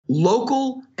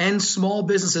local and small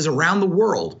businesses around the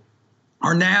world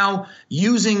are now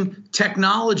using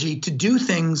technology to do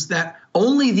things that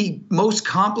only the most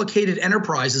complicated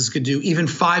enterprises could do even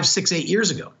 5, 6, 8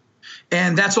 years ago.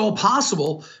 And that's all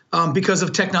possible because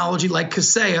of technology like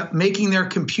Kaseya making their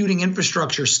computing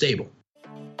infrastructure stable.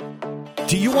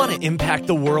 Do you want to impact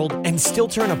the world and still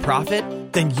turn a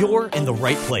profit? Then you're in the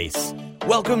right place.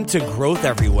 Welcome to Growth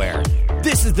Everywhere.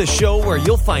 This is the show where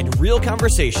you'll find real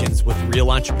conversations with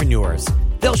real entrepreneurs.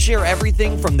 They'll share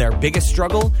everything from their biggest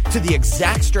struggle to the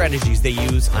exact strategies they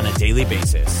use on a daily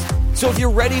basis. So if you're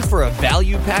ready for a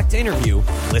value-packed interview,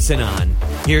 listen on.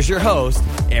 Here's your host,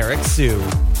 Eric Siu.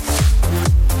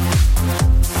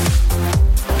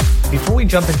 Before we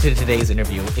jump into today's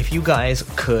interview, if you guys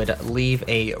could leave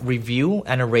a review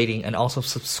and a rating and also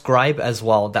subscribe as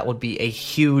well, that would be a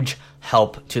huge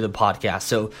help to the podcast.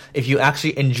 So if you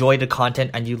actually enjoy the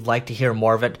content and you'd like to hear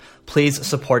more of it, please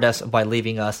support us by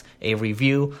leaving us a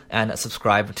review and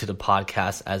subscribe to the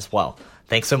podcast as well.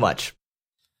 Thanks so much.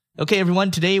 Okay,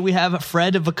 everyone. Today we have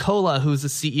Fred Vacola, who's the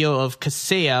CEO of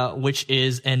Kaseya, which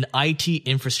is an IT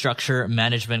infrastructure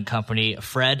management company.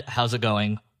 Fred, how's it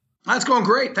going? That's going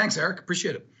great. Thanks, Eric.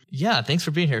 Appreciate it. Yeah, thanks for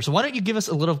being here. So why don't you give us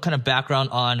a little kind of background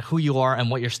on who you are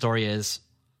and what your story is?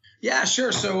 Yeah,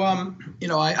 sure. So,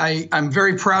 I'm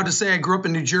very proud to say I grew up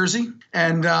in New Jersey.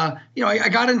 And, I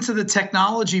got into the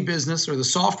technology business or the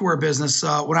software business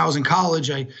when I was in college.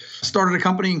 I started a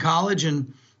company in college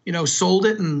and, sold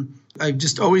it. And I've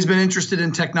just always been interested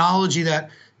in technology that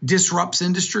disrupts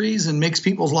industries and makes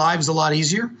people's lives a lot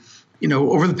easier.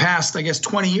 Over the past,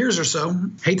 20 years or so,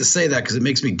 hate to say that because it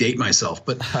makes me date myself,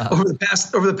 but over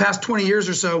the past 20 years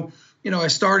or so, I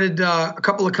started a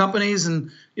couple of companies and,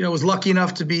 was lucky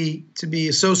enough to be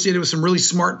associated with some really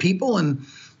smart people. And,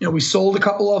 we sold a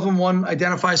couple of them. One,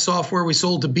 Identify Software, we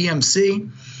sold to BMC.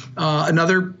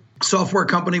 Another software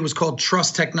company was called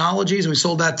Trust Technologies, and we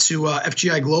sold that to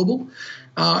FGI Global.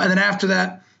 And then after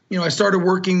that, I started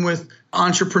working with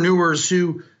entrepreneurs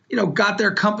who, got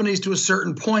their companies to a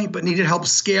certain point, but needed help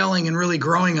scaling and really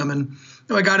growing them. And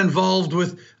I got involved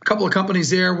with a couple of companies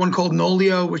there, one called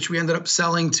Nolio, which we ended up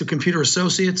selling to Computer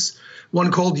Associates, one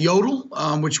called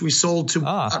Yodel, which we sold to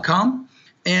 .com.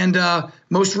 And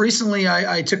most recently,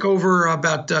 I took over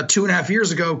about 2.5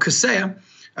 years ago, Kaseya,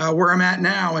 where I'm at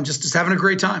now, and just having a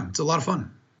great time. It's a lot of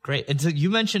fun. Great. And so you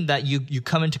mentioned that you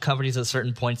come into companies at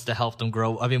certain points to help them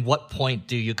grow. I mean, what point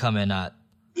do you come in at?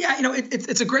 Yeah,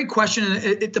 it's a great question. And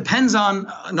it depends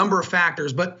on a number of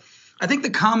factors, but I think the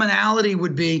commonality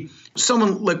would be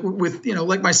someone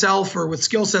like myself or with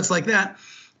skill sets like that.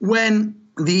 When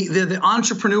the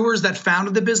entrepreneurs that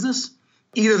founded the business,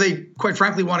 either they quite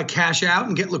frankly want to cash out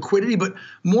and get liquidity, but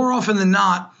more often than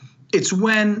not, it's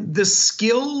when the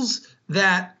skills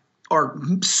that are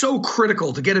so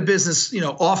critical to get a business,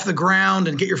 off the ground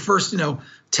and get your first,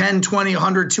 10, 20,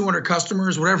 100, 200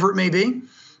 customers, whatever it may be,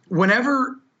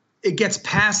 whenever it gets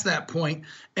past that point,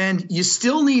 and you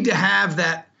still need to have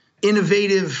that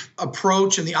innovative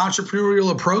approach and the entrepreneurial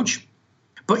approach,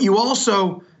 but you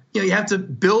also, you have to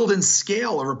build and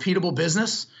scale a repeatable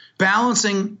business,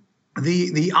 balancing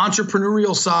the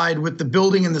entrepreneurial side with the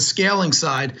building and the scaling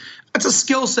side. That's a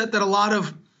skill set that a lot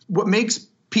of what makes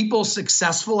people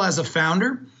successful as a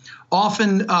founder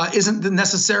often isn't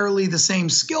necessarily the same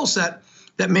skill set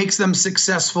that makes them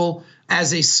successful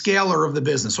as a scaler of the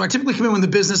business. So I typically come in when the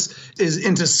business is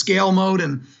into scale mode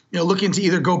and, looking to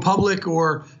either go public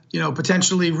or,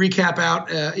 potentially recap out,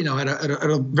 at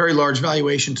a very large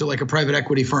valuation to like a private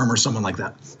equity firm or someone like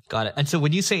that. Got it. And so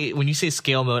when you say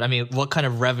scale mode, I mean, what kind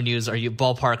of revenues are you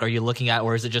looking at,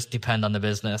 or does it just depend on the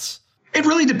business? It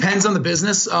really depends on the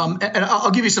business. And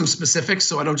I'll give you some specifics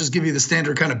so I don't just give you the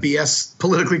standard kind of BS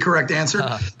politically correct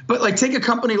answer. But take a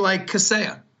company like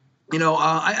Kaseya.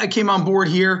 I came on board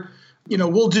here. So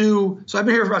I've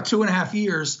been here for about 2.5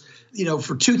 years.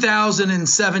 For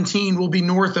 2017, we'll be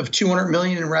north of 200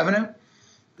 million in revenue.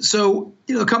 So,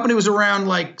 the company was around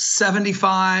like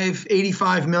 75,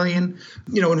 85 million,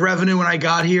 in revenue when I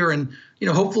got here. And,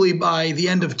 hopefully by the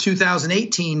end of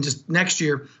 2018, just next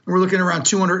year, we're looking around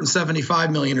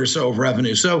 275 million or so of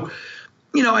revenue. So,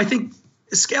 I think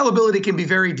scalability can be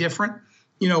very different.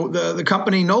 The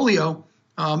company Nolio,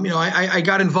 I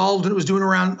got involved and it was doing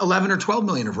around 11 or 12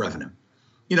 million of revenue.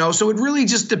 So it really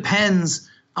just depends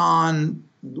on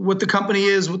what the company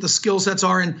is, what the skill sets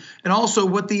are, and also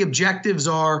what the objectives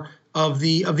are of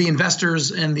the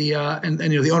investors and the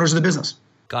owners of the business.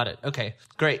 Got it. Okay,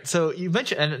 great. So you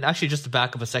mentioned, and actually just to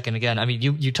back up a second again, I mean,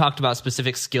 you talked about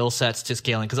specific skill sets to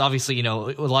scaling, because obviously, a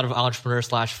lot of entrepreneurs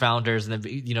 / founders, and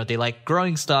they like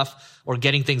growing stuff or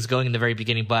getting things going in the very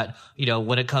beginning. But,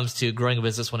 when it comes to growing a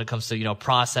business, when it comes to,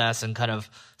 process and kind of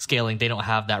scaling, they don't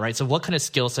have that, right? So what kind of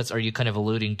skill sets are you kind of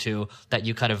alluding to that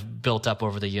you kind of built up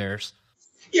over the years?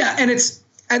 Yeah. And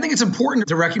I think it's important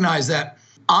to recognize that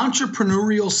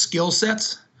entrepreneurial skill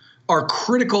sets are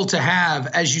critical to have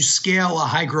as you scale a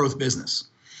high growth business.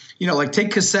 Like take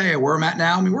Kaseya, where I'm at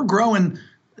now. I mean, we're growing,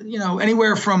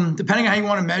 anywhere from, depending on how you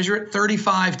want to measure it,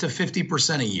 35 to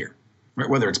 50% a year, right?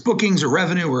 Whether it's bookings or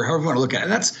revenue or however you want to look at it.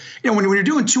 That's, when you're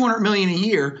doing 200 million a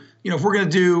year, if we're going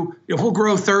to do, if we'll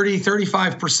grow 30,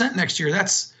 35% next year,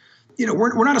 that's,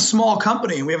 we're not a small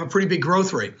company and we have a pretty big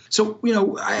growth rate. So,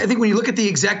 I think when you look at the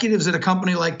executives at a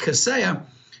company like Kaseya,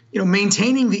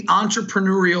 maintaining the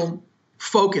entrepreneurial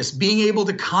focus, being able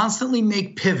to constantly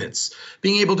make pivots,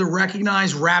 being able to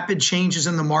recognize rapid changes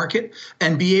in the market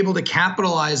and be able to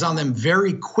capitalize on them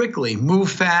very quickly,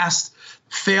 move fast,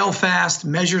 fail fast,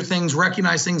 measure things,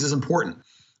 recognize things is important.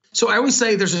 So I always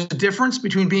say there's a difference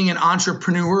between being an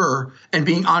entrepreneur and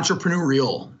being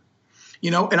entrepreneurial.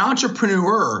 An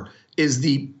entrepreneur is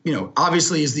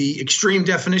obviously is the extreme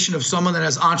definition of someone that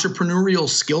has entrepreneurial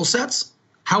skill sets.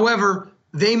 However,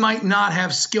 they might not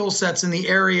have skill sets in the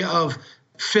area of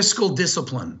fiscal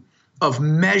discipline, of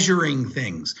measuring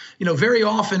things. Very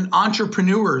often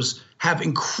entrepreneurs have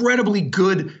incredibly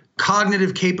good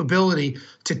cognitive capability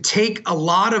to take a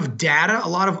lot of data, a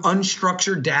lot of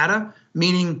unstructured data,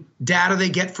 meaning data they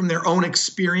get from their own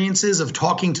experiences of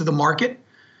talking to the market,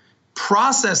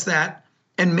 process that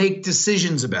and make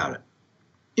decisions about it.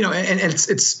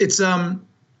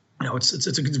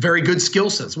 It's a very good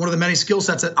skill set. It's one of the many skill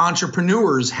sets that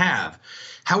entrepreneurs have.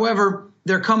 However,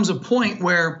 there comes a point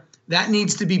where that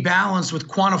needs to be balanced with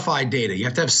quantified data. You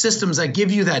have to have systems that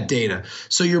give you that data.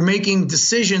 So you're making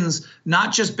decisions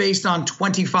not just based on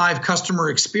 25 customer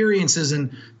experiences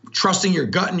and trusting your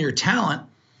gut and your talent,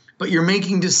 but you're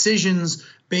making decisions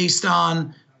based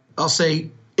on, I'll say,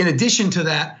 in addition to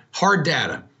that, hard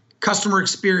data, customer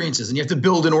experiences, and you have to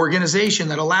build an organization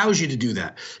that allows you to do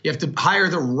that. You have to hire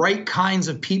the right kinds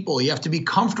of people. You have to be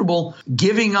comfortable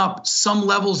giving up some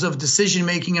levels of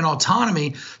decision-making and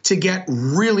autonomy to get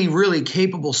really, really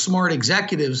capable, smart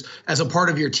executives as a part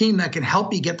of your team that can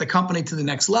help you get the company to the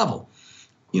next level.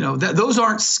 Those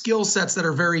aren't skill sets that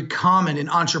are very common in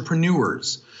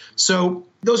entrepreneurs. So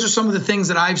those are some of the things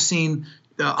that I've seen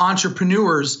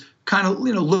entrepreneurs kind of,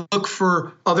 look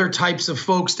for other types of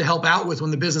folks to help out with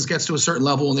when the business gets to a certain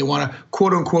level and they want to,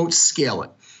 quote unquote, scale it.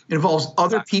 It involves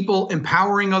other people,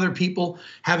 empowering other people,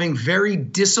 having very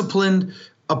disciplined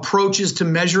approaches to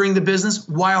measuring the business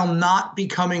while not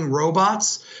becoming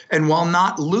robots and while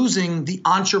not losing the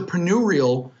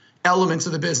entrepreneurial elements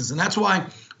of the business. And that's why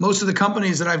most of the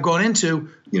companies that I've gone into,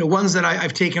 ones that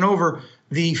I've taken over,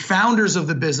 the founders of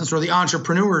the business or the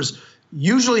entrepreneurs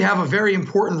usually have a very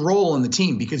important role in the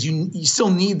team because you still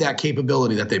need that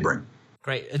capability that they bring.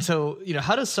 Great. And so,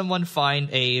 how does someone find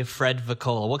a Fred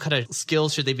Vacola? What kind of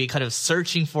skills should they be kind of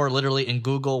searching for literally in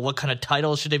Google? What kind of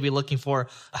titles should they be looking for?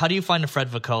 How do you find a Fred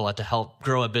Vacola to help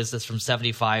grow a business from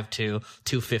 75 to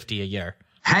 250 a year?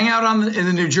 Hang out in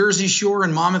the New Jersey shore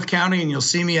in Monmouth County and you'll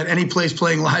see me at any place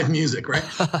playing live music, right?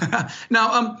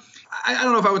 Now, I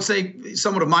don't know if I would say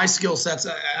somewhat of my skill sets.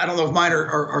 I don't know if mine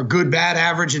are good, bad,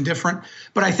 average, and different.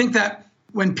 But I think that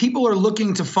when people are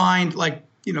looking to find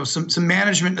some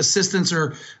management assistants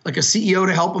or like a CEO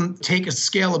to help them take a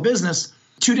scale of business,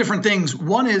 two different things.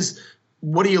 One is,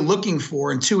 what are you looking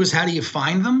for? And two is, how do you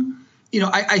find them?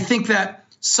 I think that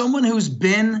someone who's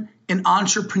been an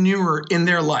entrepreneur in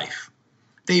their life,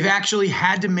 they've actually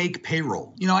had to make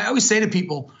payroll. I always say to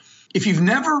people, if you've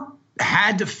never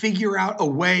had to figure out a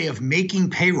way of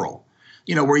making payroll,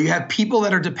 where you have people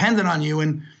that are dependent on you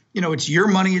and, it's your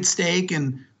money at stake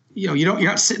and, you're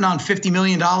not sitting on $50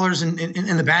 million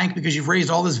in the bank because you've raised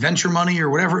all this venture money or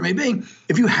whatever it may be.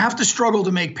 If you have to struggle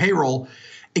to make payroll,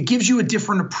 it gives you a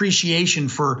different appreciation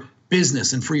for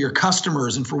business and for your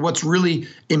customers and for what's really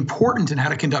important in how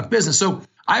to conduct business. So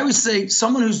I always say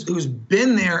someone who's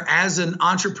been there as an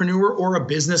entrepreneur or a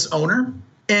business owner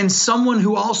and someone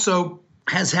who also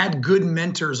has had good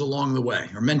mentors along the way.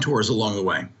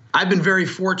 I've been very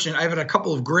fortunate. I've had a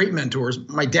couple of great mentors.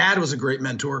 My dad was a great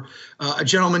mentor, a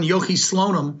gentleman, Yochi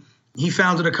Slonim. He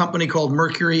founded a company called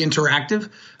Mercury Interactive.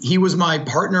 He was my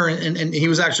partner and he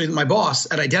was actually my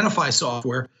boss at Identify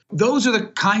Software. Those are the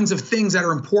kinds of things that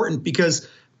are important because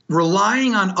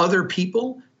relying on other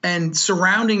people and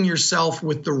surrounding yourself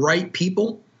with the right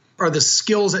people are the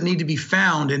skills that need to be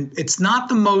found. And it's not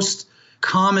the most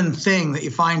common thing that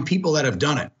you find people that have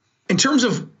done it. In terms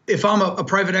of if I'm a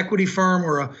private equity firm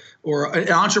or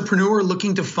an entrepreneur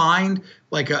looking to find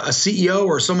like a CEO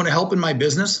or someone to help in my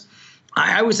business,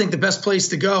 I always think the best place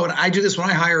to go, and I do this when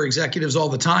I hire executives all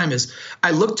the time, is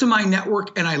I look to my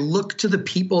network and I look to the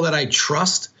people that I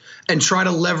trust and try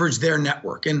to leverage their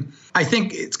network. And I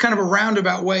think it's kind of a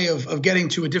roundabout way of getting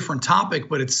to a different topic,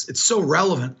 but it's so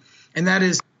relevant. And that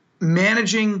is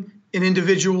managing an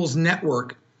individual's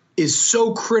network is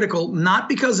so critical, not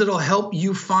because it'll help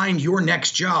you find your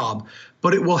next job,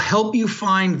 but it will help you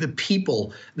find the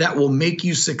people that will make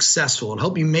you successful. It'll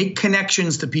help you make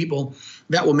connections to people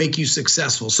that will make you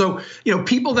successful. So,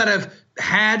 people that have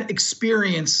had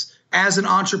experience as an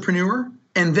entrepreneur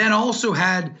and then also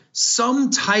had some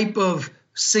type of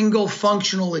single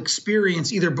functional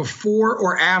experience either before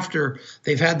or after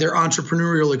they've had their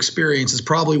entrepreneurial experience is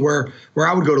probably where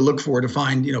I would go to look for to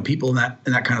find, people in that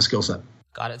kind of skill set.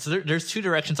 Got it. So there's two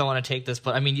directions I want to take this,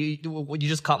 but I mean, you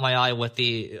just caught my eye with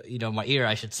the, my ear,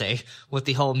 I should say, with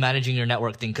the whole managing your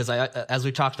network thing. Cause as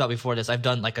we talked about before this, I've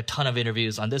done like a ton of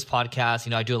interviews on this podcast.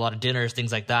 I do a lot of dinners,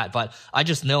 things like that, but I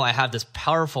just know I have this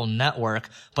powerful network,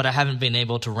 but I haven't been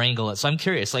able to wrangle it. So I'm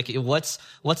curious, like what's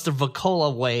the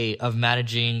Vacola way of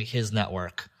managing his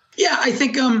network? Yeah, I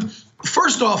think,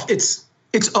 first off, it's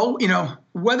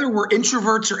whether we're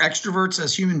introverts or extroverts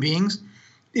as human beings,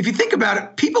 if you think about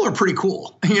it, people are pretty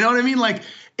cool. You know what I mean? Like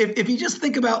if you just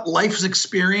think about life's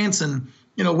experience and,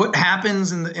 what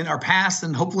happens in our past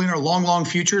and hopefully in our long, long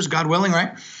futures, God willing,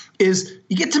 right, is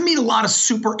you get to meet a lot of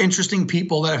super interesting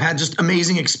people that have had just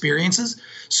amazing experiences.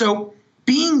 So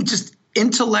being just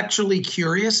intellectually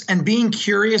curious and being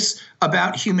curious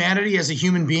about humanity as a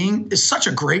human being is such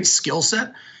a great skill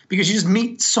set, because you just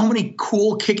meet so many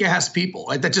cool, kick-ass people,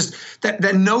 right,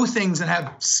 that know things and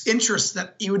have interests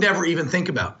that you would never even think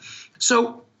about.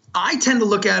 So I tend to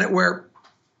look at it where,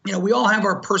 we all have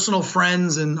our personal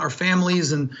friends and our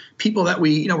families and people that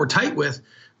we're tight with.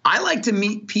 I like to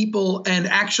meet people and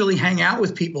actually hang out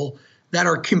with people that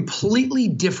are completely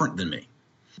different than me.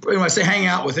 When I say hang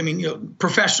out with, I mean,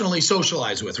 professionally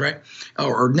socialize with, right?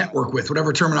 Or network with,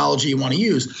 whatever terminology you want to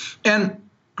use. And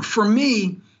for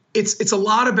me, it's a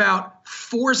lot about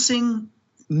forcing,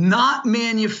 not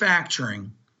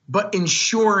manufacturing, but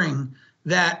ensuring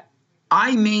that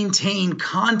I maintain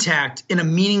contact in a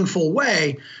meaningful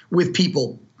way with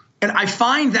people. And I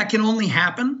find that can only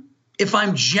happen if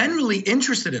I'm genuinely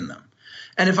interested in them.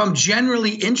 And if I'm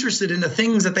genuinely interested in the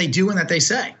things that they do and that they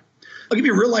say. I'll give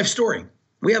you a real life story.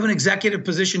 We have an executive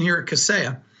position here at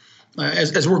Kaseya.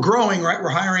 As we're growing, right, we're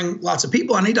hiring lots of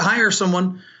people. I need to hire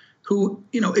someone who,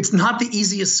 it's not the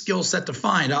easiest skill set to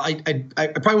find. I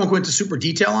probably won't go into super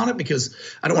detail on it because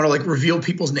I don't want to reveal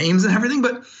people's names and everything,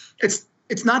 but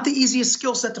it's not the easiest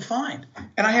skill set to find.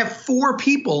 And I have 4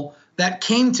 people that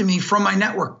came to me from my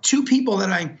network, 2 people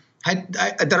that I had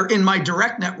that are in my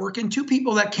direct network, and 2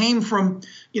 people that came from,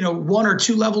 1 or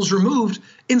 2 levels removed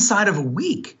inside of a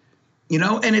week,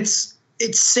 and it's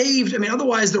saved. I mean,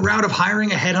 otherwise the route of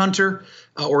hiring a headhunter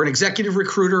or an executive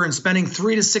recruiter and spending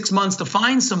 3 to 6 months to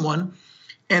find someone,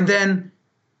 and then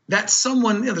that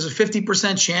someone, there's a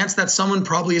 50% chance that someone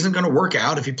probably isn't going to work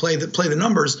out if you play the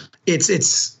numbers.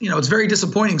 It's very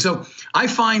disappointing. So I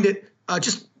find it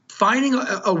just finding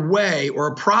a way or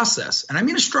a process, and I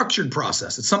mean a structured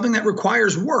process. It's something that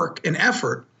requires work and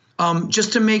effort,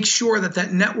 just to make sure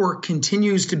that network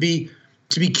continues to be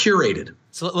curated.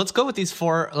 So let's go with these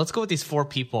 4. Let's go with these 4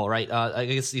 people, right? I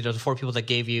guess the 4 people that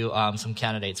gave you some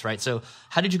candidates, right? So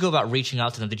how did you go about reaching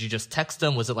out to them? Did you just text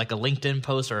them? Was it like a LinkedIn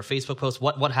post or a Facebook post?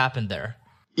 What happened there?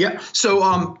 Yeah.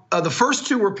 So the first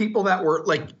 2 were people that were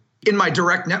like in my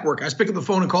direct network. I just picked up the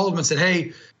phone and called them and said,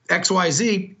 "Hey,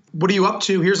 XYZ, what are you up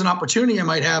to? Here's an opportunity I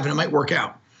might have, and it might work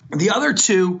out." The other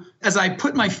 2, as I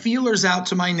put my feelers out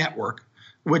to my network,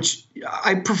 which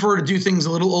I prefer to do things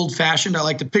a little old fashioned. I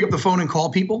like to pick up the phone and call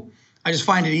people. I just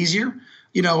find it easier,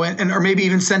 or maybe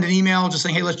even send an email just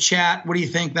saying, "Hey, let's chat. What do you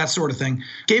think?" That sort of thing.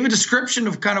 Gave a description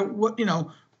of kind of what,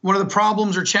 one of the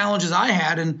problems or challenges I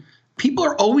had. And people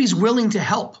are always willing to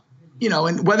help,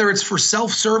 and whether it's for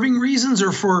self-serving reasons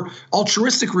or for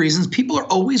altruistic reasons, people are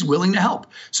always willing to help.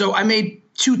 So I made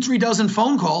 2-3 dozen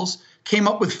phone calls, came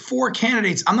up with 4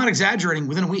 candidates. I'm not exaggerating,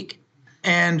 within a week.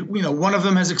 And, one of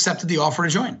them has accepted the offer to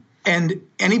join. And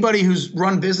anybody who's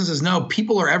run businesses know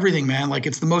people are everything, man. Like,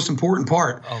 it's the most important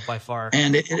part. Oh, by far.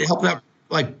 And it helped out,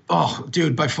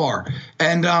 by far.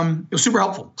 And it was super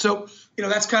helpful. So,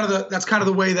 that's kind of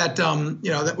the way that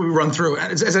that we run through.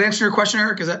 Does that answer your question,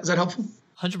 Eric? Is that helpful?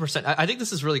 100%. I think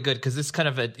this is really good because this kind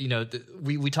of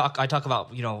I talk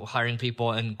about, hiring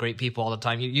people and great people all the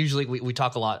time. Usually we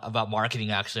talk a lot about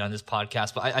marketing actually on this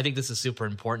podcast, but I think this is super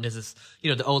important. This is,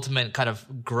 the ultimate kind of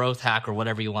growth hack or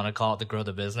whatever you want to call it to grow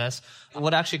the business.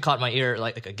 What actually caught my ear,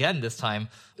 like again, this time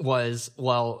was,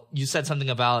 you said something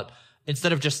about,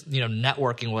 instead of just,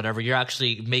 networking, whatever, you're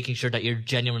actually making sure that you're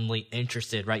genuinely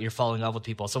interested, right? You're following up with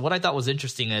people. So what I thought was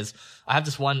interesting is I have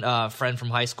this one friend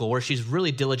from high school where she's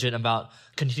really diligent about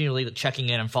continually checking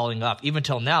in and following up. Even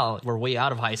till now, we're way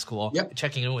out of high school,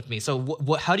 checking in with me. So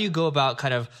how do you go about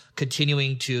kind of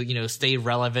continuing to, stay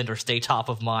relevant or stay top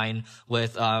of mind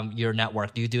with your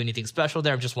network? Do you do anything special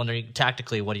there? I'm just wondering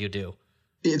tactically, what do you do?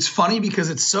 It's funny because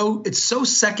it's so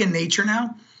second nature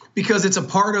now, because it's a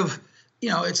part of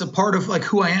like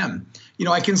who I am.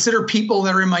 I consider people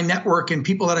that are in my network and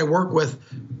people that I work with,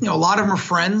 a lot of them are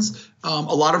friends. A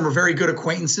lot of them are very good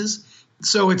acquaintances.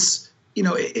 So it's,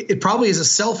 it probably is a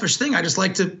selfish thing. I just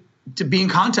like to be in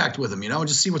contact with them, and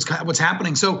just see what's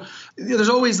happening. So there's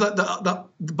always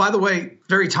by the way,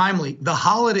 very timely, the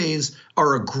holidays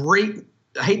are a great,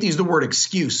 I hate to use the word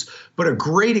excuse, but a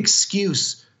great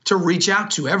excuse to reach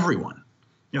out to everyone.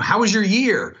 How was your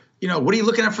year? What are you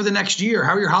looking at for the next year?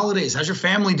 How are your holidays? How's your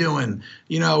family doing?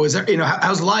 Is there,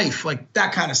 how's life? Like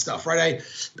that kind of stuff, right?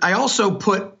 I also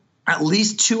put at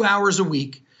least 2 hours a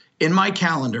week in my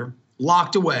calendar,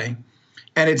 locked away,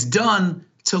 and it's done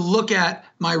to look at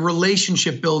my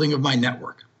relationship building of my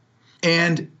network.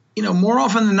 And, more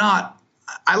often than not,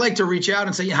 I like to reach out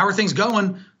and say, how are things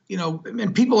going?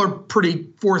 And people are pretty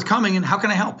forthcoming. And how can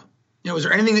I help? Is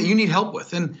there anything that you need help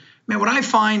with? And man, what I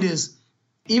find is,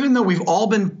 even though we've all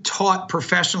been taught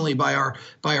professionally by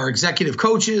our executive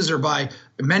coaches or by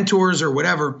mentors or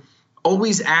whatever,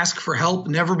 always ask for help,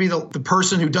 never be the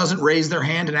person who doesn't raise their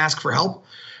hand and ask for help.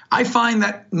 I find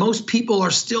that most people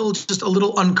are still just a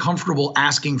little uncomfortable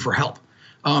asking for help.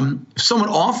 If someone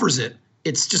offers it,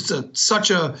 it's just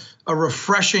such a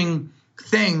refreshing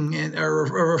thing, and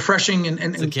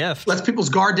it's a gift. Lets people's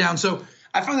guard down. So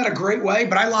I find that a great way,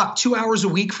 but I lock 2 hours a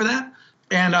week for that.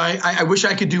 And I wish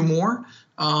I could do more.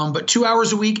 But 2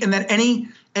 hours a week, and then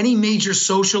any major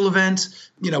social event,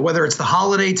 whether it's the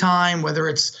holiday time, whether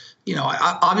it's,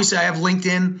 obviously I have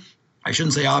LinkedIn. I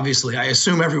shouldn't say obviously. I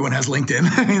assume everyone has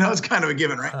LinkedIn. It's kind of a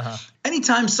given, right? Uh-huh.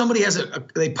 Anytime somebody has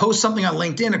they post something on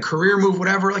LinkedIn, a career move,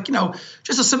 whatever,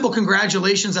 just a simple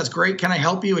congratulations. That's great. Can I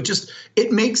help you?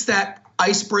 It makes that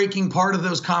ice-breaking part of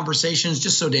those conversations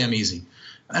just so damn easy.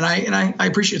 And I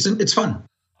appreciate it. It's fun.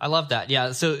 I love that.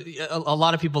 Yeah. So a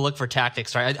lot of people look for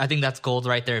tactics, right? I think that's gold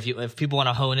right there. If people want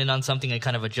to hone in on something and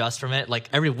kind of adjust from it, like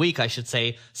every week, I should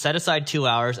say, set aside 2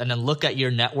 hours and then look at your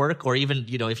network, or even,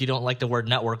 if you don't like the word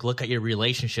network, look at your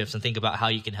relationships and think about how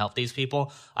you can help these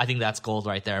people. I think that's gold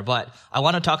right there. But I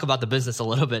want to talk about the business a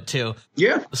little bit too.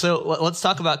 Yeah. So let's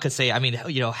talk about Kaseya. I mean,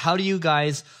 how do you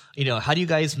guys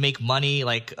make money?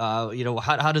 Like, how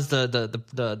does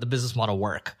the business model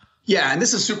work? Yeah, and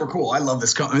this is super cool. I love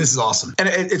this company. This is awesome. And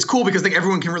it's cool because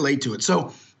everyone can relate to it.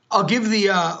 So I'll give the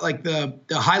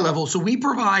high level. So we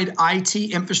provide IT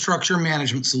infrastructure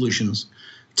management solutions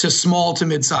to small to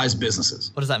mid-sized businesses.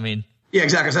 What does that mean? Yeah,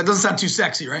 exactly. So that doesn't sound too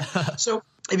sexy, right? So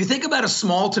if you think about a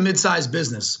small to mid-sized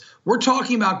business, we're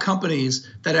talking about companies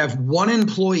that have one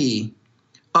employee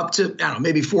up to,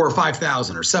 maybe 4,000 or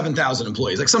 5,000 or 7,000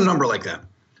 employees, like some number like that.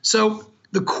 So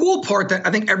the cool part that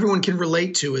I think everyone can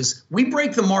relate to is we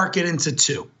break the market into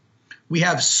two. We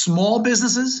have small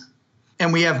businesses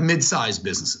and we have mid-sized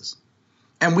businesses.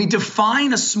 And we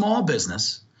define a small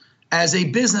business as a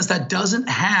business that doesn't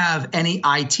have any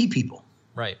IT people.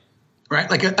 Right.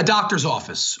 Like a doctor's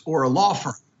office or a law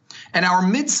firm. And our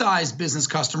mid-sized business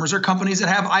customers are companies that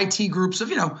have IT groups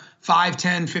of, 5,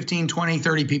 10, 15, 20,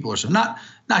 30 people or so. Not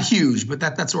huge, but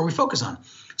that's where we focus on.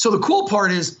 So the cool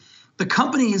part is the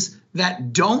companies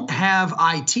that don't have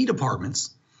IT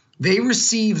departments, they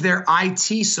receive their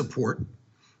IT support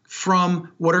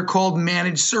from what are called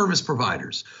managed service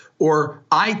providers or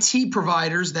IT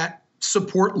providers that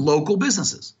support local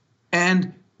businesses.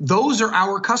 And those are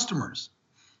our customers.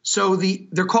 So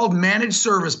they're called managed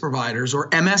service providers or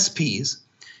MSPs.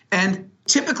 And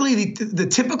typically the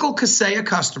typical Kaseya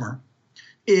customer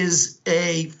is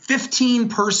a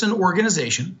 15-person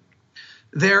organization.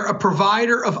 They're a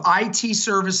provider of IT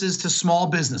services to small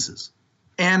businesses.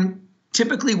 And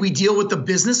typically we deal with the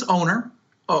business owner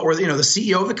or the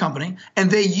CEO of the company, and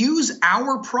they use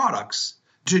our products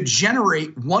to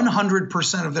generate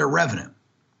 100% of their revenue.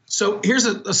 So here's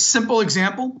a simple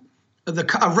example.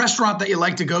 A restaurant that you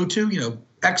like to go to,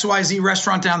 XYZ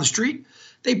restaurant down the street,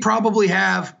 they probably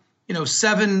have,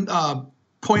 7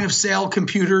 point of sale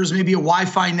computers, maybe a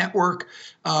Wi-Fi network,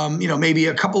 maybe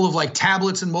a couple of like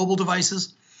tablets and mobile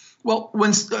devices. Well,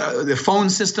 when the phone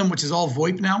system, which is all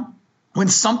VoIP now, when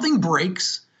something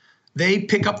breaks, they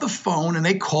pick up the phone and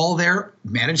they call their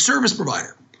managed service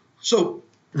provider. So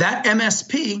that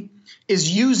MSP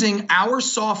is using our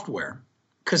software,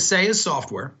 Kaseya's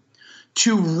software,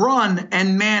 to run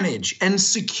and manage and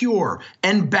secure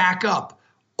and back up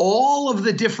all of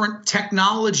the different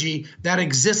technology that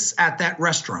exists at that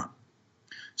restaurant.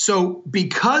 So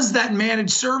because that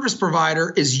managed service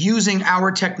provider is using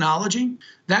our technology,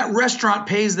 that restaurant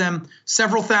pays them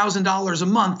several $1,000s a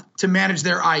month to manage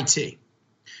their IT.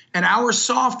 And our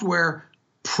software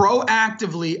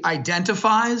proactively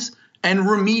identifies and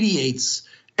remediates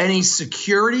any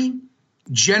security,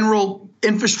 general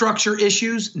infrastructure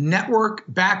issues, network,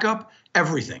 backup,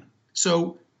 everything.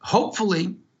 So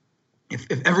hopefully,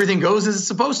 if everything goes as it's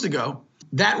supposed to go,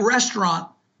 that restaurant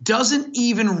doesn't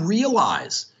even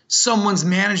realize someone's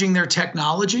managing their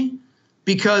technology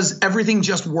because everything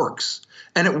just works.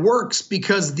 And it works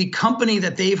because the company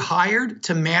that they've hired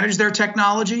to manage their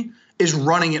technology is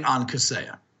running it on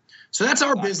Kaseya. So that's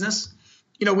our business.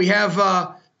 We have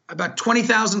about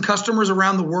 20,000 customers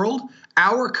around the world.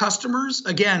 Our customers,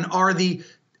 again, are the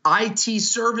IT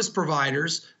service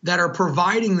providers that are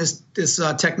providing this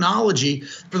technology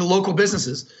for the local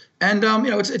businesses. And,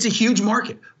 it's a huge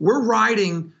market. We're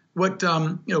riding what,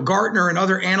 Gartner and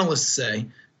other analysts say,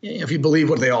 if you believe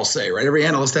what they all say, right? Every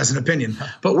analyst has an opinion.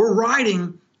 But we're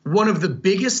riding one of the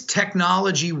biggest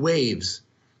technology waves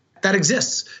that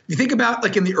exists. If you think about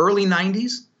like in the early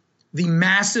 90s, the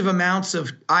massive amounts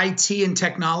of IT and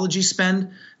technology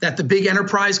spend that the big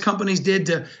enterprise companies did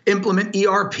to implement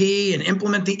ERP and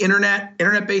implement the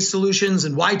internet-based solutions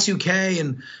and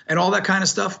Y2K and all that kind of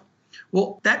stuff.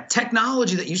 Well, that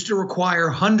technology that used to require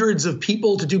hundreds of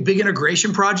people to do big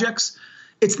integration projects,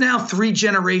 it's now 3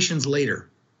 generations later.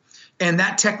 And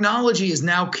that technology is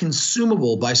now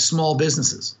consumable by small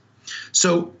businesses.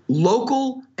 So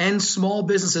local and small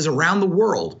businesses around the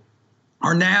world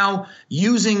are now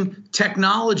using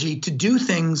technology to do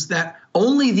things that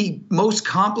only the most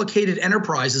complicated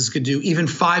enterprises could do even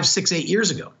 5, 6, 8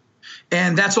 years ago.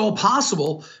 And that's all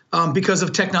possible because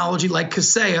of technology like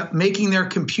Kaseya making their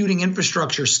computing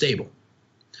infrastructure stable.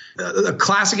 A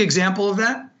classic example of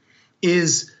that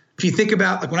is if you think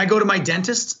about like when I go to my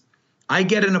dentist, I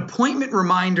get an appointment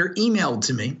reminder emailed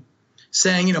to me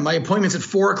saying, my appointment's at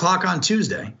 4:00 on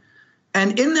Tuesday.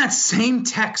 And in that same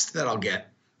text that I'll get,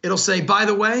 it'll say, by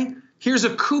the way, here's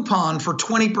a coupon for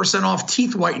 20% off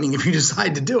teeth whitening if you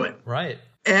decide to do it. Right.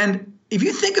 And if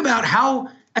you think about how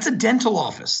that's a dental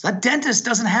office, that dentist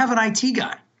doesn't have an IT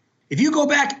guy. If you go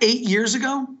back 8 years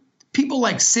ago, people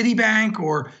like Citibank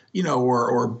or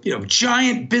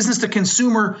giant business to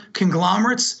consumer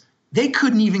conglomerates, they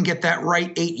couldn't even get that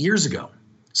right 8 years ago.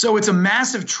 So it's a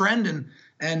massive trend and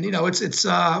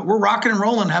we're rocking and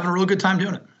rolling, having a real good time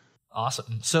doing it.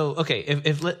 Awesome. So, okay,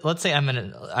 if let's say I'm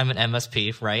an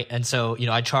MSP, right? And so,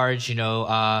 I charge,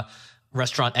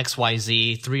 restaurant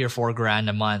XYZ $3 or $4 grand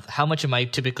a month. How much am I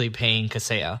typically paying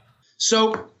Kaseya?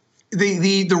 So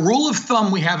the rule of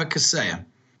thumb we have at Kaseya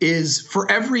is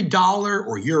for every dollar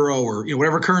or euro or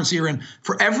whatever currency you're in,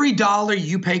 for every dollar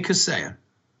you pay Kaseya,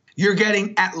 you're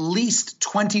getting at least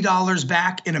 $20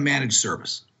 back in a managed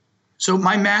service. So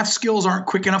my math skills aren't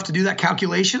quick enough to do that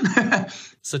calculation.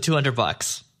 So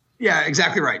 $200. Yeah,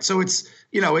 exactly right. So it's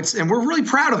and we're really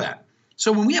proud of that.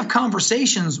 So when we have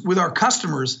conversations with our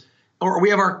customers, or we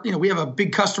have a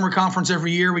big customer conference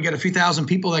every year, we get a few thousand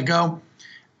people that go.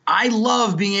 I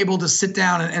love being able to sit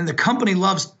down and the company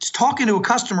loves talking to a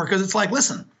customer because it's like,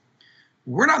 listen,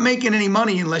 we're not making any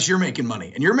money unless you're making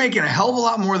money, and you're making a hell of a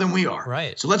lot more than we are.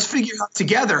 Right. So let's figure out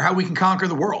together how we can conquer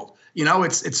the world.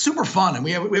 It's super fun, and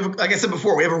we have like I said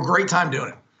before, we have a great time doing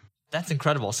it. That's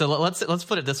incredible. So let's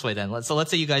put it this way then. Let's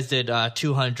say you guys did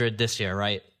 200 this year,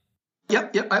 right?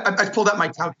 Yep. I just pulled out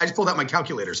my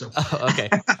calculator. So. Oh, okay.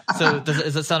 So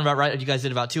does that sound about right? You guys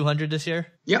did about 200 this year?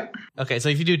 Yep. Okay. So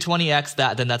if you do 20x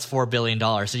that, then that's $4 billion.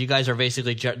 So you guys are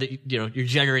basically, you're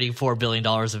generating $4 billion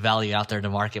of value out there in the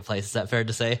marketplace. Is that fair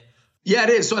to say? Yeah, it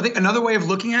is. So I think another way of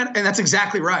looking at it, and that's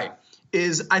exactly right,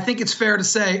 is I think it's fair to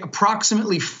say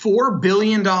approximately $4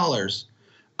 billion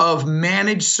of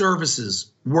managed services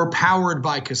were powered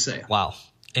by Kaseya. Wow.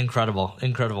 Incredible.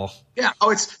 Yeah. Oh,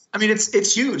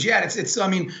 it's huge. Yeah.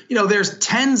 There's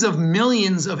tens of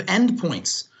millions of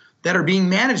endpoints that are being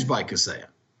managed by Kaseya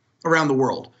around the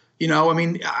world.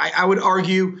 I would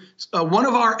argue one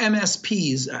of our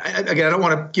MSPs, again, I don't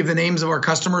want to give the names of our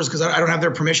customers because I don't have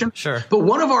their permission. Sure. But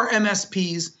one of our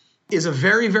MSPs is a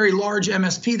very, very large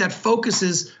MSP that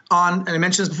focuses on, and I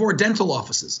mentioned this before, dental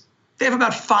offices. They have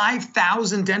about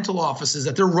 5,000 dental offices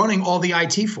that they're running all the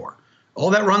IT for.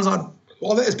 All that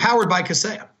is powered by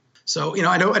Kaseya. So,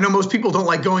 I know most people don't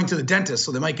like going to the dentist,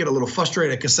 so they might get a little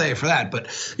frustrated at Kaseya for that. But,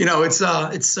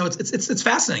 it's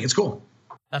fascinating. It's cool.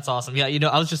 That's awesome. Yeah,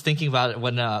 I was just thinking about it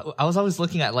when I was always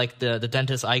looking at like the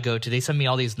dentist I go to. They send me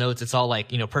all these notes. It's all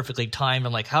like, perfectly timed.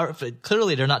 I'm like,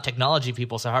 clearly they're not technology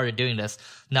people, so how are they doing this?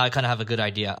 Now I kind of have a good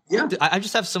idea. Yeah. I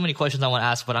just have so many questions I want to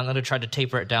ask, but I'm going to try to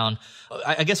taper it down.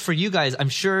 I guess for you guys, I'm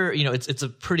sure, it's a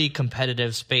pretty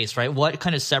competitive space, right? What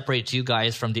kind of separates you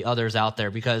guys from the others out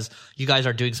there? Because you guys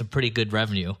are doing some pretty good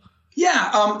revenue.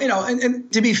 Yeah, and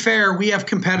to be fair, we have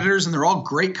competitors and they're all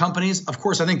great companies. Of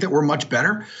course, I think that we're much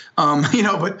better,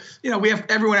 everyone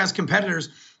has competitors.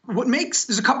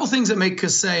 There's a couple things that make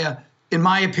Kaseya, in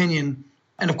my opinion,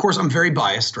 and of course I'm very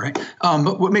biased, right?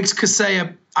 But what makes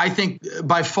Kaseya, I think,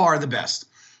 by far the best.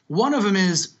 One of them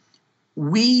is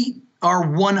we are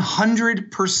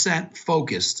 100%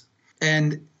 focused,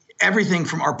 and everything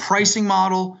from our pricing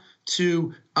model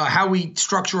to how we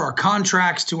structure our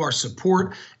contracts, to our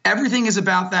support. Everything is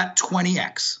about that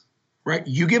 20x, right?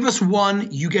 You give us 1,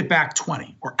 you get back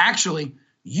 20. Or actually,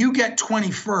 you get 20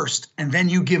 first, and then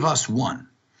you give us 1.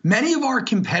 Many of our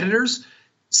competitors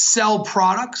sell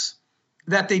products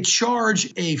that they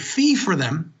charge a fee for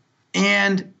them,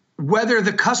 and whether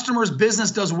the customer's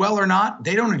business does well or not,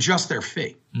 they don't adjust their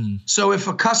fee. So if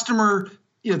a customer,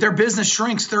 their business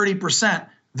shrinks 30%,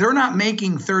 they're not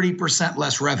making 30%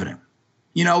 less revenue.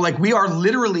 We are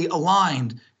literally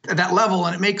aligned at that level,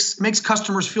 and it makes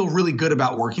customers feel really good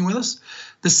about working with us.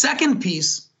 The second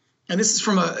piece, and this is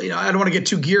from I don't want to get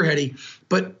too gearheady,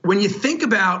 but when you think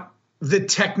about the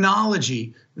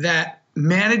technology that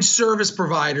managed service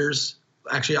providers,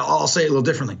 actually, I'll say it a little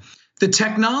differently. The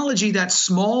technology that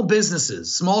small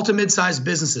to mid-sized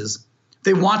businesses,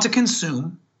 they want to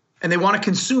consume, and they want to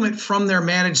consume it from their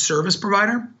managed service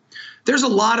provider. There's a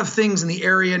lot of things in the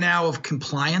area now of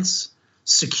compliance,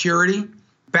 security,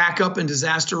 backup, and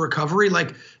disaster recovery.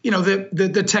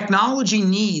 The technology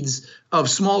needs of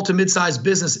small to mid-sized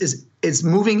business is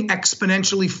moving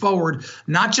exponentially forward,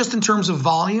 not just in terms of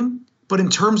volume, but in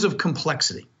terms of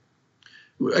complexity.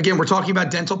 Again, we're talking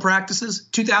about dental practices.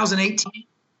 2018,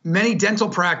 many dental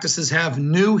practices have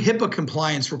new HIPAA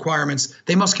compliance requirements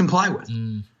they must comply with.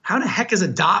 How the heck is a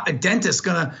dentist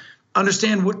going to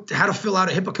understand how to fill out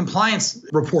a HIPAA compliance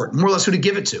report, more or less who to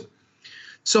give it to?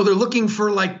 So they're looking for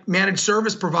managed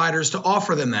service providers to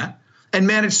offer them that. And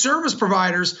managed service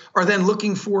providers are then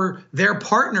looking for their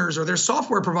partners or their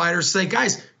software providers to say,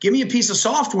 guys, give me a piece of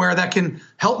software that can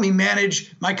help me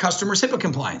manage my customers' HIPAA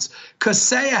compliance.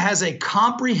 Kaseya has a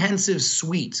comprehensive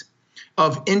suite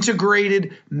of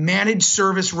integrated managed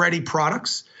service ready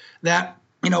products that,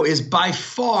 is by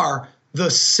far the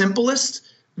simplest,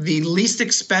 the least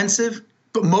expensive,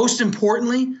 but most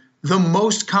importantly, the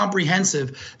most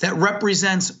comprehensive, that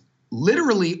represents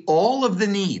literally all of the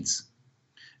needs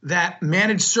that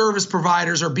managed service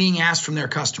providers are being asked from their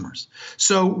customers.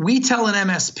 So we tell an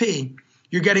MSP,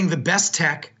 you're getting the best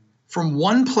tech from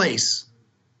one place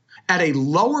at a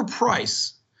lower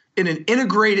price in an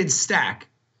integrated stack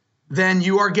than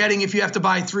you are getting if you have to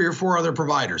buy 3 or 4 other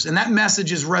providers. And that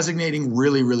message is resonating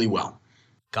really, really well.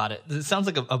 Got it. It sounds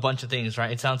like a bunch of things, right?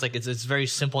 It sounds like it's very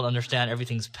simple to understand.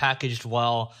 Everything's packaged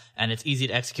well, and it's easy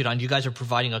to execute on. You guys are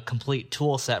providing a complete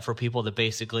tool set for people to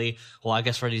basically, I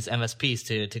guess for these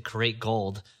MSPs to create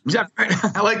gold. Yeah,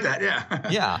 I like that. Yeah.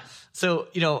 Yeah. So,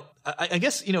 I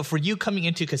guess, for you coming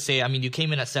into Kaseya, you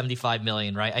came in at 75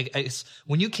 million, right? I guess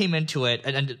when you came into it,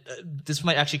 and this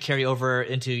might actually carry over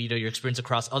into, your experience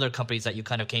across other companies that you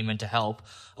kind of came in to help.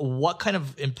 What kind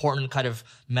of important kind of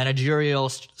managerial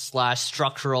 /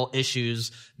 structural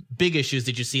issues, big issues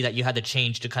did you see that you had to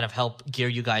change to kind of help gear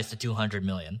you guys to 200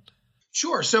 million?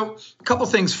 Sure. So a couple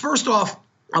things. First off,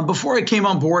 before I came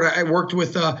on board, I worked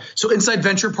with Insight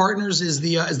Venture Partners is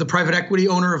the private equity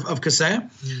owner of Kaseya.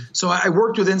 So I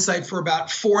worked with Insight for about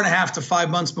 4.5 to 5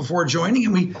 months before joining,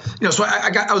 and we, so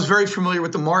I was very familiar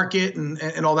with the market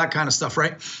and all that kind of stuff,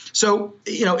 right? So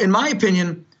in my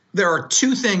opinion, there are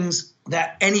 2 things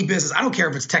that any business, I don't care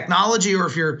if it's technology or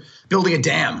if you're building a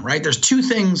dam, right? There's 2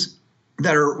 things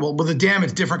that are, with a dam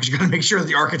it's different because you got to make sure that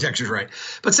the architecture is right.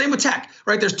 But same with tech,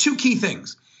 right? There's 2 key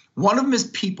things. One of them is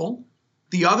people.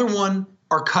 The other one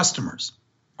are customers,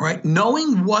 right?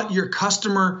 Knowing what your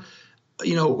customer,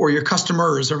 or your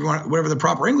customers, or whatever the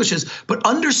proper English is, but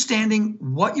understanding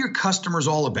what your customer is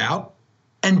all about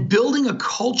and building a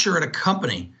culture at a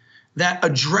company that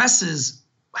addresses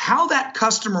how that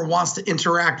customer wants to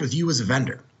interact with you as a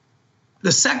vendor.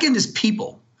 The second is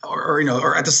people.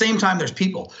 or at the same time, there's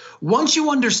people. Once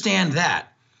you understand that,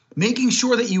 making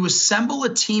sure that you assemble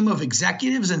a team of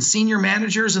executives and senior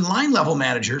managers and line level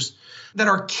managers that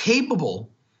are capable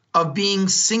of being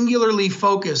singularly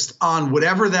focused on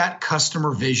whatever that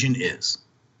customer vision is.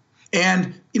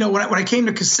 And, when I came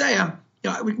to Kaseya,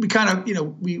 we kind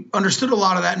of, we understood a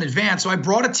lot of that in advance. So I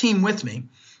brought a team with me.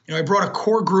 I brought a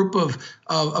core group of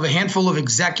a handful of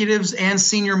executives and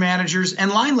senior managers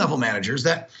and line level managers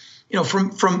that,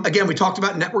 from again, we talked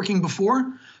about networking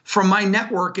before. From my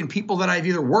network and people that I've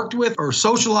either worked with or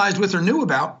socialized with or knew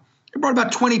about, I brought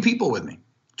about 20 people with me,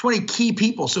 20 key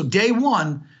people. So day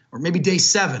one, or maybe day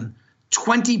 7,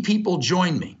 20 people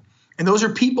joined me. And those are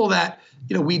people that,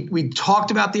 we talked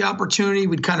about the opportunity.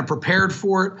 We'd kind of prepared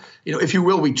for it. If you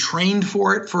will, we trained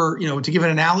for it to give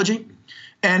an analogy.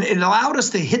 And it allowed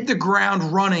us to hit the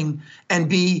ground running and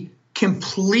be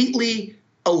completely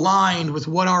aligned with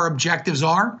what our objectives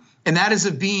are. And that is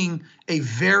of being a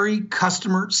very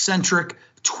customer-centric,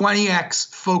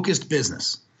 20x focused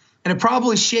business. And it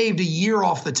probably shaved a year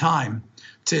off the time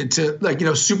to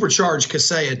supercharge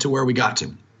Kaseya to where we got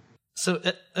to. So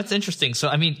that's interesting. So,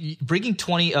 I mean, bringing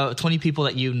 20 people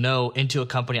that into a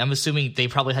company, I'm assuming they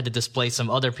probably had to displace some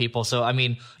other people. So, I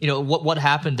mean, what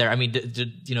happened there? I mean,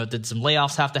 did some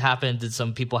layoffs have to happen? Did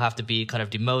some people have to be kind of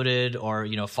demoted or,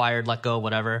 fired, let go,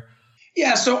 whatever?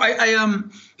 Yeah, so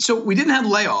so we didn't have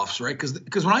layoffs, right?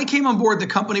 Because when I came on board the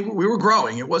company, we were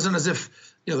growing. It wasn't as if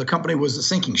the company was a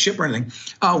sinking ship or anything.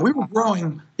 We were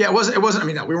growing. Yeah, it wasn't. I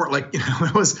mean, we weren't like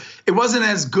it wasn't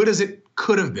as good as it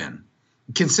could have been,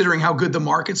 considering how good the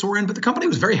markets were in. But the company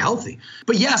was very healthy.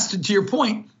 But yes, to your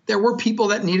point, there were people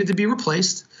that needed to be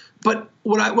replaced. But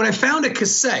what I found at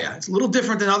Kaseya, it's a little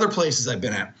different than other places I've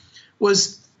been at,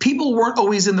 was people weren't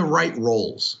always in the right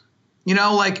roles.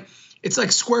 It's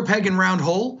like square peg and round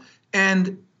hole.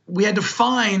 And we had to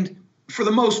find, for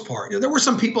the most part, there were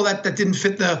some people that didn't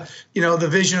fit the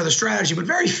vision or the strategy, but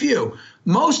very few.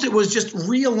 Most, it was just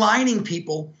realigning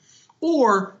people,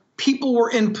 or people were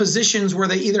in positions where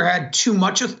they either had too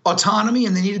much autonomy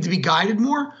and they needed to be guided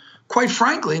more. Quite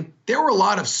frankly, there were a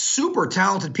lot of super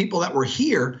talented people that were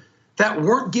here that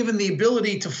weren't given the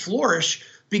ability to flourish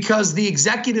because the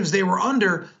executives they were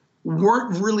under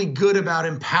weren't really good about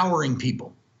empowering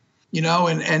people.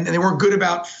 And they weren't good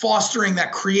about fostering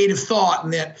that creative thought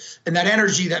and that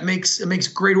energy that makes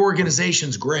great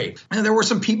organizations great. And there were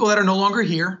some people that are no longer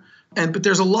here, but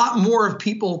there's a lot more of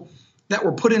people that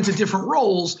were put into different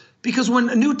roles, because when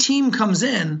a new team comes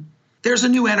in, there's a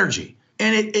new energy,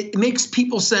 and it makes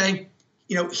people say,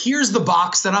 here's the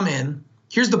box that I'm in,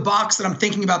 here's the box that I'm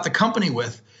thinking about the company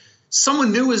with.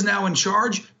 Someone new is now in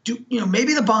charge.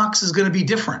 Maybe the box is going to be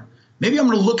different. Maybe I'm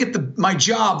going to look at my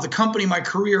job, the company, my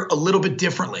career a little bit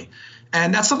differently.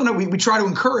 And that's something that we try to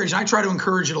encourage. I try to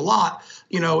encourage it a lot,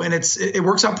 and it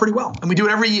works out pretty well. And we do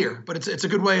it every year, but it's a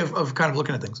good way of kind of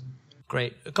looking at things.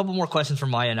 Great. A couple more questions from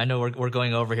my end. I know we're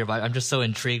going over here, but I'm just so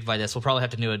intrigued by this. We'll probably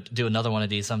have to do another one of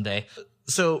these someday.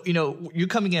 So, you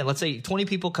coming in, let's say 20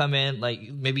 people come in, like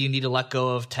maybe you need to let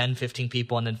go of 10, 15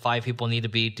 people, and then 5 people need to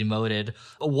be demoted.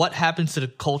 What happens to the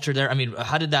culture there? I mean,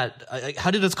 how did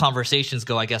those conversations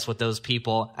go, I guess, with those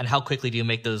people, and how quickly do you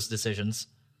make those decisions?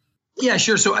 Yeah,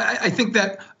 sure. So I think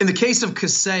that in the case of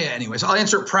Kaseya, anyways, I'll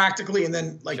answer it practically and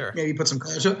then maybe put some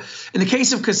color. So in the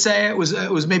case of Kaseya, it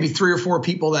was maybe 3 or 4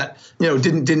 people that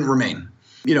didn't remain,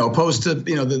 opposed to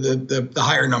the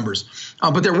higher numbers.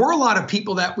 But there were a lot of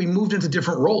people that we moved into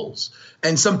different roles,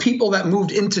 and some people that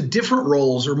moved into different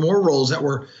roles or more roles that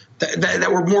were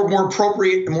more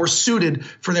appropriate and more suited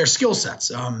for their skill sets.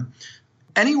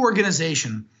 Any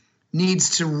organization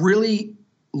needs to really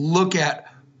look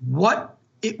at what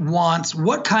it wants,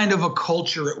 what kind of a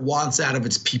culture it wants out of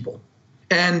its people.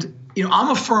 And, I'm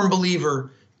a firm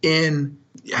believer in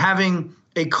having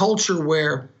a culture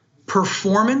where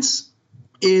performance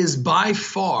is by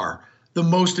far the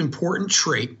most important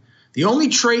trait. The only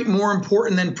trait more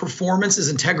important than performance is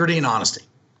integrity and honesty,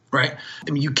 right?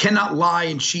 I mean, you cannot lie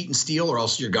and cheat and steal or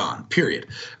else you're gone, period.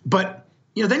 But,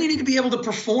 then you need to be able to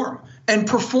perform. And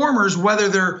performers, whether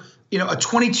they're, a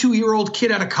 22-year-old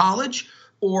kid out of college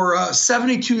or a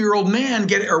 72-year-old man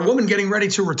or woman getting ready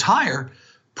to retire,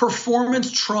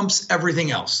 performance trumps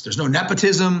everything else. There's no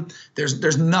nepotism.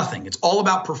 There's nothing. It's all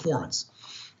about performance.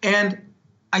 And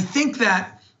I think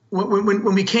that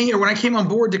when I came on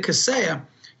board to Kaseya,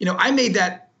 I made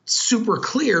that super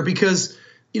clear because,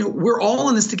 we're all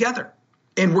in this together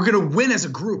and we're going to win as a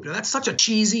group. Now, that's such a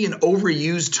cheesy and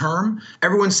overused term.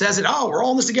 Everyone says it. Oh, we're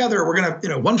all in this together. We're going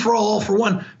to, one for all for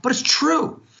one. But it's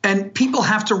true. And people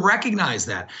have to recognize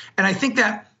that. And I think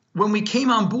that when we came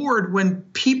on board, when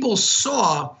people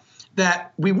saw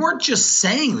that we weren't just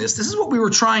saying this. This is what we were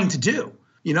trying to do.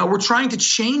 We're trying to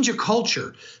change a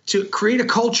culture, to create a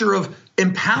culture of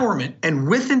empowerment. And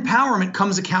with empowerment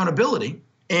comes accountability.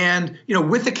 And,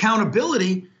 with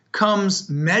accountability comes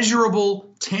measurable,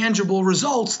 tangible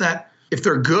results that if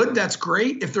they're good, that's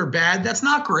great. If they're bad, that's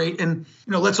not great. And,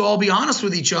 let's all be honest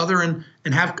with each other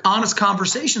and have honest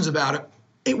conversations about it.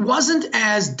 It wasn't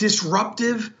as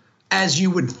disruptive as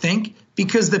you would think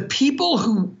because the people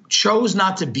who chose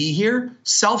not to be here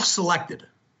self-selected.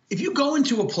 If you go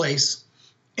into a place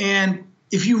and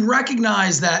if you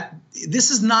recognize that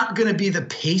this is not going to be the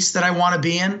pace that I want to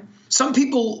be in, some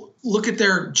people look at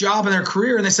their job and their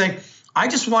career and they say, I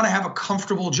just want to have a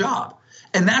comfortable job.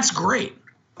 And that's great.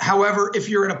 However, if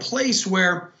you're in a place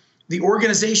where the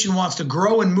organization wants to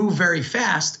grow and move very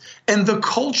fast, and the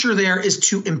culture there is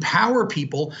to empower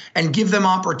people and give them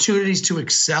opportunities to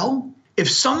excel, if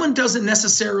someone doesn't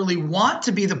necessarily want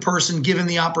to be the person given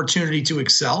the opportunity to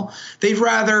excel, they'd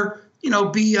rather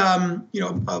be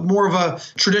more of a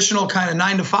traditional kind of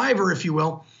 9-to-5er, if you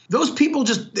will. Those people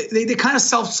just they kind of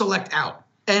self-select out.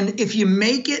 And if you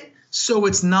make it so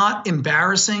it's not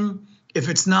embarrassing, if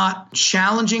it's not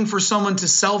challenging for someone to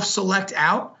self-select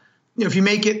out, if you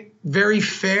make it very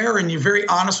fair and you're very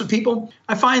honest with people,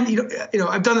 I find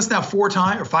I've done this now 4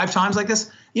 times or 5 times like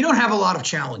this. You don't have a lot of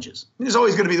challenges. There's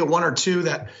always going to be the 1 or 2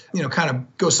 that kind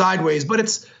of go sideways, but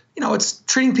it's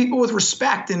treating people with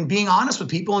respect and being honest with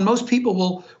people. And most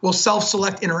people will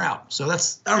self-select in or out. So I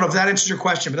don't know if that answers your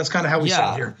question, but that's kind of how we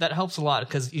saw it here. That helps a lot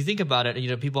because you think about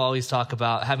it, people always talk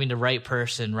about having the right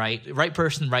person, right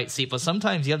person, right seat. But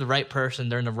sometimes you have the right person,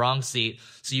 they're in the wrong seat.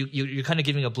 So you're kind of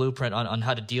giving a blueprint on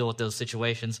how to deal with those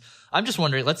situations. I'm just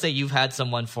wondering, let's say you've had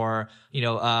someone for,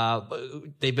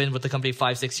 they've been with the company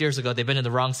 5-6 years ago. They've been in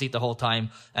the wrong seat the whole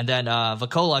time. And then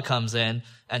Vacola comes in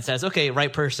and says, okay,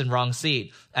 right person, wrong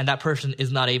seat. And that person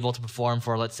is not able to perform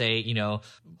for, let's say,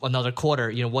 another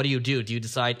quarter. What do? Do you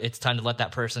decide it's time to let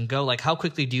that person go? Like, how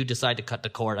quickly do you decide to cut the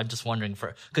cord? I'm just wondering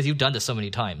because you've done this so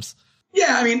many times.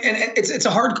 Yeah, I mean, and it's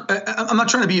a hard, I'm not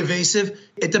trying to be evasive.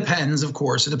 It depends, of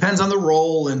course. It depends on the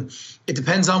role and it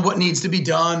depends on what needs to be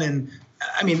done. And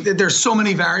I mean, there's so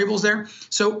many variables there.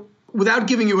 So without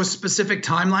giving you a specific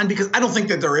timeline, because I don't think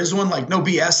that there is one, like no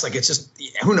BS, like it's just,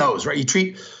 who knows, right? You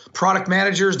treat product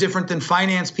managers different than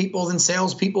finance people, than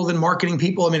sales people, than marketing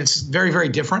people. I mean, it's very, very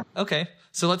different. Okay.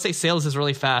 So let's say sales is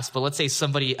really fast, but let's say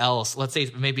somebody else, let's say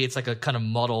maybe it's like a kind of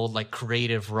muddled, like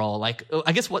creative role. Like,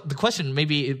 I guess what the question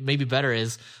maybe better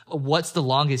is, what's the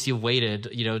longest you've waited,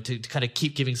 to kind of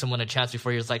keep giving someone a chance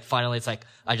before you're like, finally, it's like,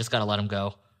 I just got to let them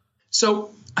go.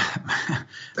 So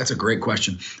that's a great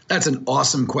question. That's an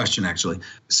awesome question, actually.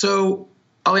 So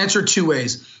I'll answer 2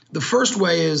 ways. The first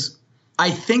way is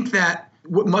I think that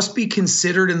what must be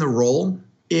considered in the role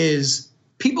is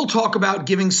people talk about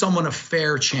giving someone a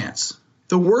fair chance.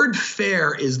 The word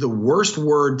fair is the worst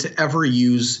word to ever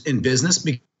use in business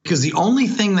because the only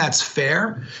thing that's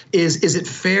fair is it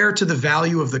fair to the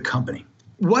value of the company?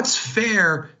 What's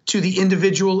fair to the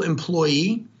individual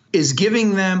employee is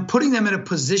putting them in a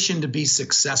position to be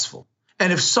successful.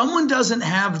 And if someone doesn't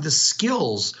have the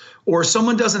skills or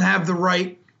someone doesn't have the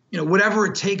right, whatever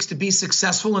it takes to be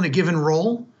successful in a given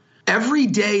role, every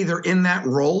day they're in that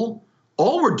role,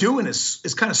 all we're doing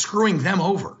is kind of screwing them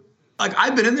over. Like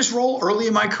I've been in this role early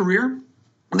in my career.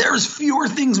 There's fewer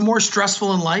things more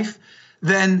stressful in life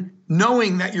than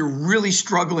knowing that you're really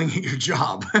struggling at your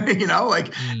job.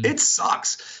 It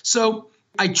sucks. So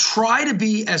I try to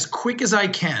be as quick as I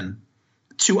can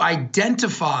to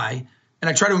identify, and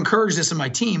I try to encourage this in my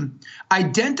team,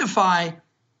 identify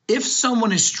if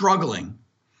someone is struggling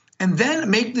and then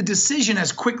make the decision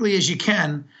as quickly as you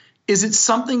can. Is it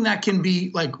something that can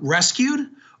be like rescued?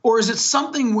 Or is it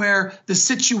something where the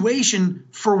situation,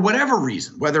 for whatever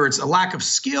reason, whether it's a lack of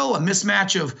skill, a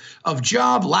mismatch of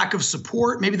job, lack of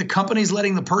support, maybe the company's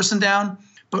letting the person down,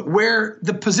 but where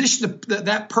the position,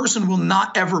 that person will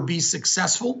not ever be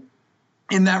successful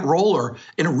in that role or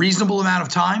in a reasonable amount of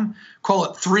time, call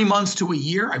it 3 months to a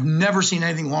year. I've never seen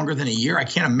anything longer than a year. I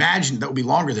can't imagine that would be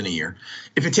longer than a year.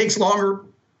 If it takes longer,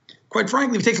 quite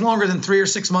frankly, if it takes longer than 3 or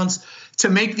 6 months to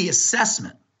make the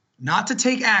assessment, not to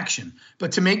take action,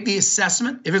 but to make the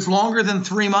assessment. If it's longer than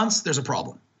 3 months, there's a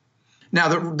problem. Now,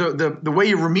 the way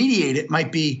you remediate it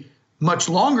might be much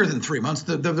longer than 3 months.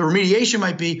 The remediation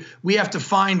might be we have to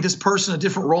find this person a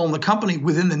different role in the company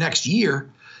within the next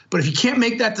year. But if you can't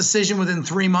make that decision within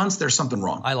 3 months, there's something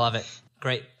wrong. I love it.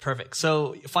 Great. Perfect.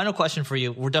 So final question for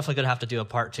you. We're definitely going to have to do a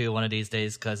part 2 one of these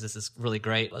days because this is really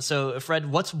great. So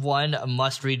Fred, what's one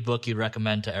must-read book you'd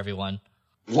recommend to everyone?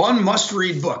 One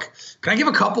must-read book. Can I give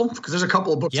a couple? Because there's a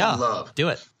couple of books I love. Do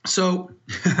it. So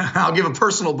I'll give a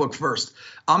personal book first.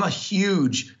 I'm a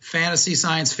huge fantasy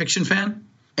science fiction fan.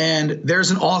 And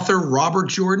there's an author, Robert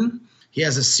Jordan. He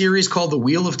has a series called The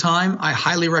Wheel of Time. I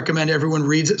highly recommend everyone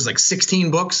reads it. It's like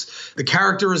 16 books. The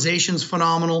characterization's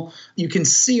phenomenal. You can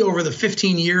see over the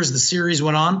 15 years the series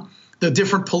went on, the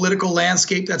different political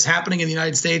landscape that's happening in the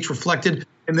United States reflected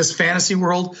in this fantasy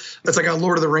world. It's like a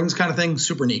Lord of the Rings kind of thing.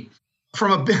 Super neat.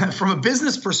 From a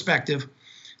business perspective,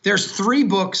 there's 3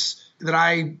 books that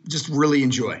I just really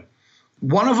enjoy.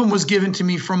 One of them was given to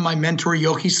me from my mentor,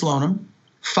 Yoki Slonim,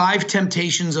 5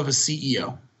 Temptations of a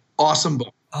CEO. Awesome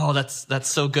book. Oh, that's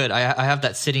so good. I have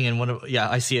that sitting in one of,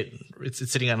 I see it. It's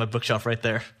sitting on my bookshelf right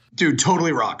there. Dude,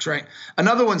 totally rocks, right?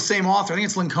 Another one, same author. I think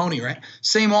it's Linconi, right?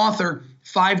 Same author,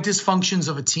 5 Dysfunctions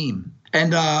of a Team.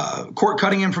 And Court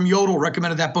Cunningham from Yodel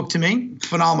recommended that book to me.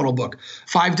 Phenomenal book.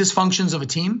 5 Dysfunctions of a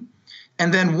Team.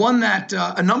 And then one that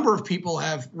a number of people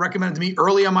have recommended to me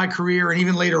early in my career and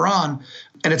even later on.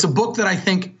 And it's a book that I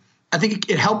think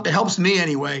it helps me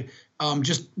anyway.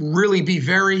 Just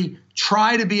really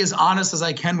try to be as honest as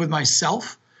I can with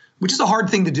myself, which is a hard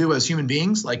thing to do as human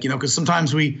beings. Like, because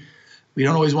sometimes we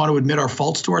don't always want to admit our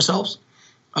faults to ourselves.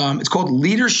 It's called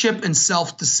Leadership and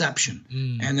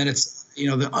Self-Deception. And then it's,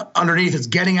 underneath it's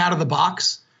Getting Out of the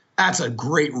Box. That's a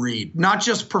great read, not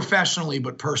just professionally,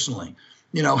 but personally.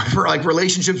 For like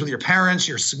relationships with your parents,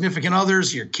 your significant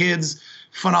others, your kids.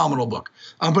 Phenomenal book.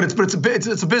 But it's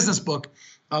a business book.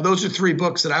 Those are 3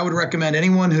 books that I would recommend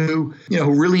anyone who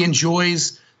really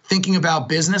enjoys thinking about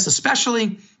business,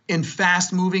 especially in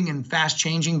fast-moving and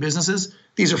fast-changing businesses.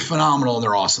 These are phenomenal and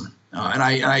they're awesome. And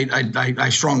I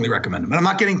strongly recommend them. And I'm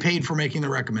not getting paid for making the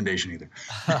recommendation either.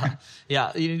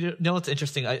 Yeah, what's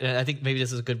interesting? I think maybe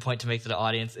this is a good point to make to the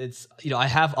audience. It's I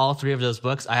have all 3 of those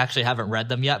books. I actually haven't read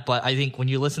them yet, but I think when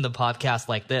you listen to podcasts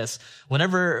like this,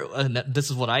 whenever this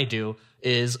is what I do.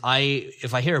 Is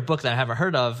if I hear a book that I haven't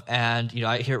heard of and,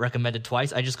 I hear it recommended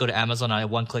twice, I just go to Amazon and I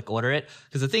one-click order it.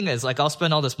 Because the thing is, like, I'll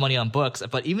spend all this money on books,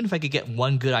 but even if I could get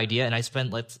one good idea and I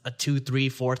spend like $2,000,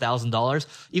 $3,000, $4,000,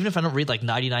 even if I don't read like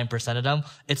 99% of them,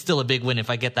 it's still a big win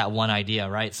if I get that one idea,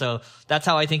 right? So that's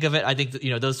how I think of it. I think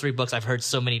that, those 3 books I've heard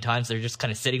so many times, they're just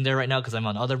kind of sitting there right now because I'm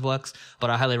on other books. But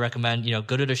I highly recommend,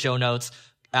 go to the show notes,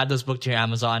 add those books to your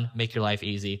Amazon, make your life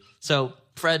easy. So,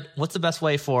 Fred, what's the best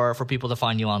way for people to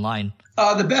find you online?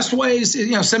 The best way is,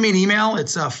 send me an email.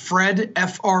 It's Fred,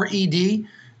 F-R-E-D,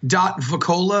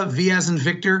 .Vaccola, V as in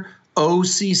Victor,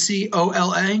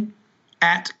 O-C-C-O-L-A,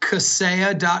 at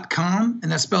Kaseya.com.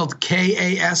 And that's spelled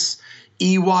K-A-S-E-Y-A.com.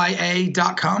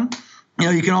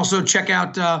 You can also check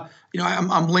out, I'm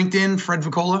LinkedIn, Fred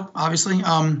Vaccola, obviously. Those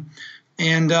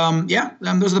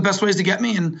are the best ways to get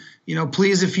me. And,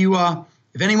 please,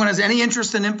 if anyone has any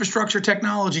interest in infrastructure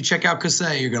technology, check out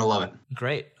Kaseya. You're going to love it.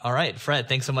 Great. All right, Fred,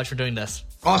 thanks so much for doing this.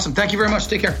 Awesome. Thank you very much.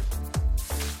 Take care.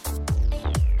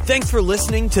 Thanks for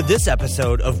listening to this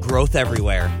episode of Growth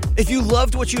Everywhere. If you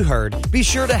loved what you heard, be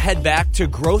sure to head back to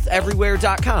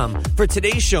growtheverywhere.com for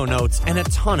today's show notes and a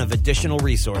ton of additional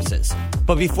resources.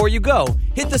 But before you go,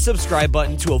 hit the subscribe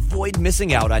button to avoid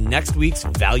missing out on next week's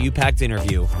value-packed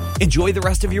interview. Enjoy the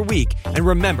rest of your week, and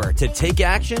remember to take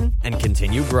action and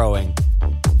continue growing.